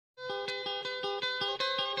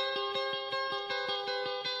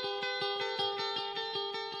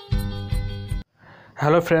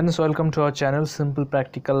Hello friends, welcome to our channel simple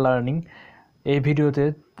practical learning. এই ভিডিওতে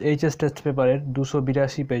HS test পেপারের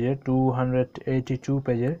 282 পেজের 282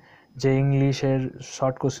 পেজের যে ইংলিশের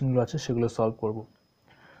শর্ট কোশ্চেনগুলো আছে সেগুলো সলভ করব।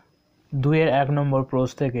 2-1 নম্বর প্রোজ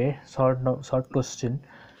থেকে short question,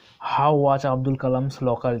 how was Abdul Kalam's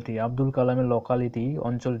locality? Abdul কালামের লোকালিটি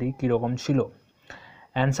অঞ্চলটি কীরকম ছিল?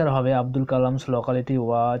 অ্যান্সার হবে Abdul Kalam's locality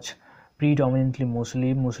was predominantly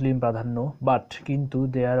মুসলিম প্রাধান্য, বাট কিন্তু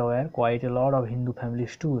there were quite a lot of Hindu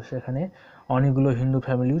families two, সেখানে অনেকগুলো হিন্দু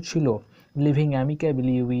ফ্যামিলিও ছিল, living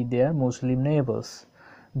amicably with their Muslim neighbours.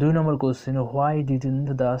 2 number question, why didn't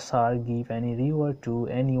the sir give any reward to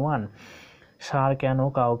any one? Sir কেন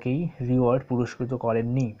কাউকেই reward পুরস্কৃত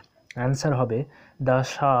করেননি? Answer হবে the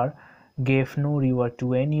sir gave no reward to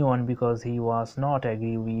anyone because he was not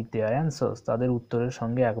agree with their answers, তাদের উত্তরের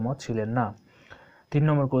সঙ্গে একমত ছিলেন না। 3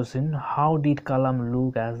 নম্বর question, how did Kalam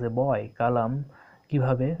look as a বয়? কালাম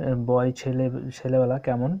কিভাবে ছেলেবেলা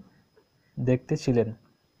কেমন দেখতে ছিলেন,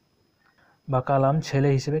 বা কালাম ছেলে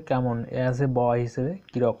হিসেবে কেমন, অ্যাজ এ বয় হিসেবে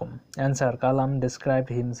কীরকম? Answer, Kalam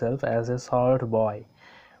described himself as a short boy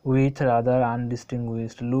with rather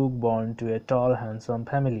undistinguished look, born to a tall handsome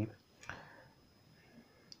family.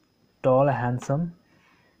 Tall handsome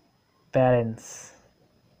parents.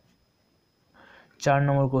 4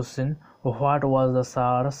 number question, what was the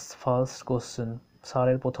স্যারস first question?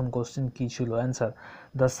 স্যারের প্রথম কোশ্চেন কী ছিল? Answer,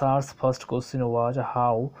 the স্যারস first question was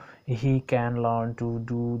how he can learn to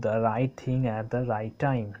do the right thing at the right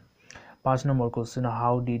time. 5 number question,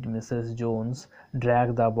 how did Mrs Jones drag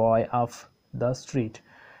the boy up the street?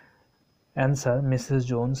 Answer, Mrs.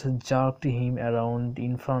 Jones jerked him around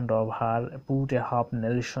in front of her, put a half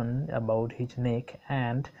notion about his neck,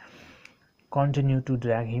 and continued to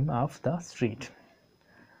drag him up the street.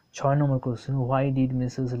 6 number question, why did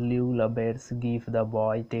Mrs. Leula Bates give the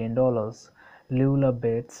boy $10?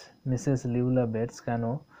 Mrs লিউলা bets কেন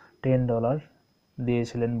 $10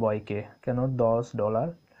 দিয়েছিলেন বয়কে? কেন $10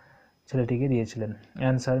 ছেলেটিকে দিয়েছিলেন?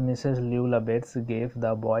 Answer, Mrs লিউলা bets gave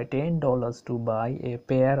the boy $10 two by a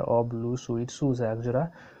pair of blue sweet shoes, একজোড়া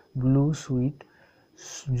blue sweet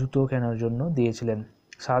জুতো কেনার জন্য দিয়েছিলেন।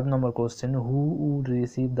 7 নম্বর question, who would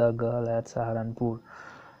receive the girl at Saharanpur?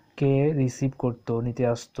 K receive করতো, নিতে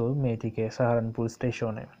আসতো মেয়েটিকে সাহারানপুর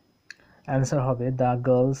স্টেশনে? অ্যান্সার হবে the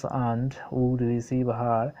girls aunt would receive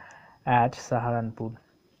her at Saharanpur.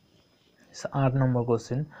 8 number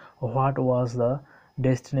question, what was the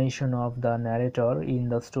destination of the narrator in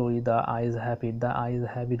the story the eyes have it? The eyes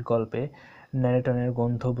have it গল্পে ন্যারেটরের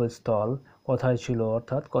গন্তব্যস্থল কোথায় ছিল,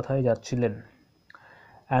 অর্থাৎ কোথায় যাচ্ছিলেন?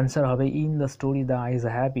 অ্যান্সার হবে in the story the eyes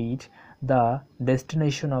have it the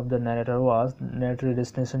destination of the narrator was, ন্যারেটরের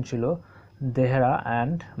destination ছিল Dehra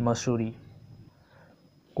and মাসুরি।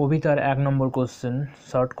 কবিতার 1 নম্বর question,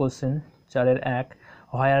 short question 4-1,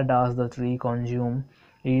 where does the tree consume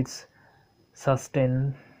it's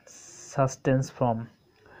sustains from?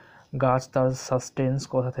 গাছ তার সাস্টেন্স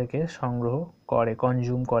কোথা থেকে সংগ্রহ করে,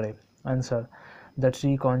 কনজিউম করে? Answer, the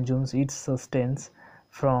tree consumes it's sustains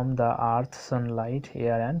from the earth, Sunlight,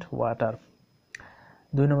 air and water.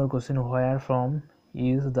 2 number question, where from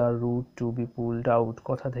is the root two B pulled out?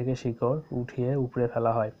 কোথা থেকে শিকড় উঠিয়ে উপড়ে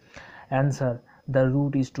ফেলা হয়? Answer, the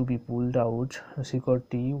root is two B pulled out,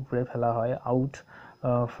 শিকড়টি উপড়ে ফেলা হয় আউট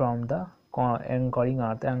ফ্রম দ্য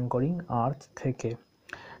অ্যাঙ্করিং আর্থ থেকে।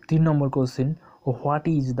 3 নম্বর question, what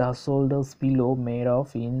is the shoulders pillow made of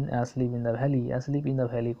in asleep in the valley? Asleep in the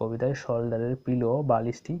valley কবিতায় শোল্ডারের পিলো,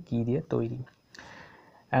 বালিশটি কী দিয়ে তৈরি?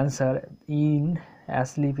 Answer, in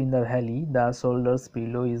asleep in the valley the shoulders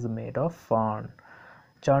pillow is made of fern.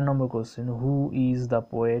 4 number question, who is the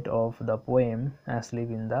poet of the poem asleep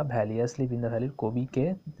in the valley? Asleep in the ভ্যালির কবিকে?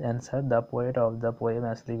 Answer, the poet of the poem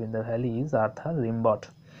asleep in the valley is Arthur রিমবট।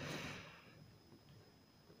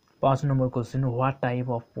 5 number question, what type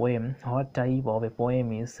of a poem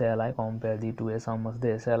is shall I compare thee two a summer's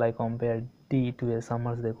day? Shall I compare thee two a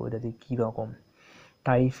summer's day কবিতাটি কীরকম,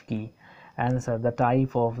 type কি? Answer, the type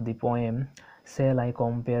of the poem shall I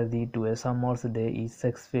compare thee two a summer's day is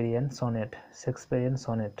Shakespearean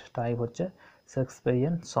sonnet. Type হচ্ছে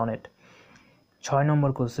Shakespearean sonnet. 6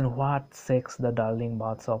 number question, what sex the darling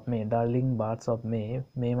birds of May? Darling birds of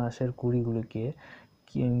May মাসের কুড়িগুলিকে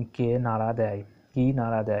কে নাড়া দেয়, কি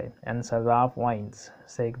নাড়া দেয়? Answer, rough wines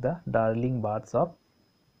shake the darling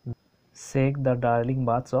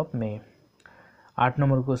birds of May. 8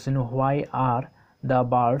 number question, why are the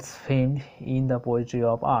birds faint in the poetry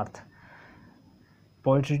of earth?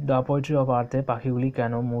 The poetry of আর্থে পাখিগুলি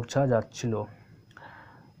কেন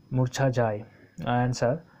মূর্ছা যায়?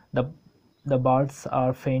 Answer, the birds R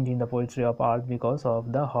faint in the poetry of earth because of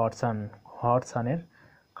the hot সানের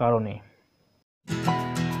কারণে।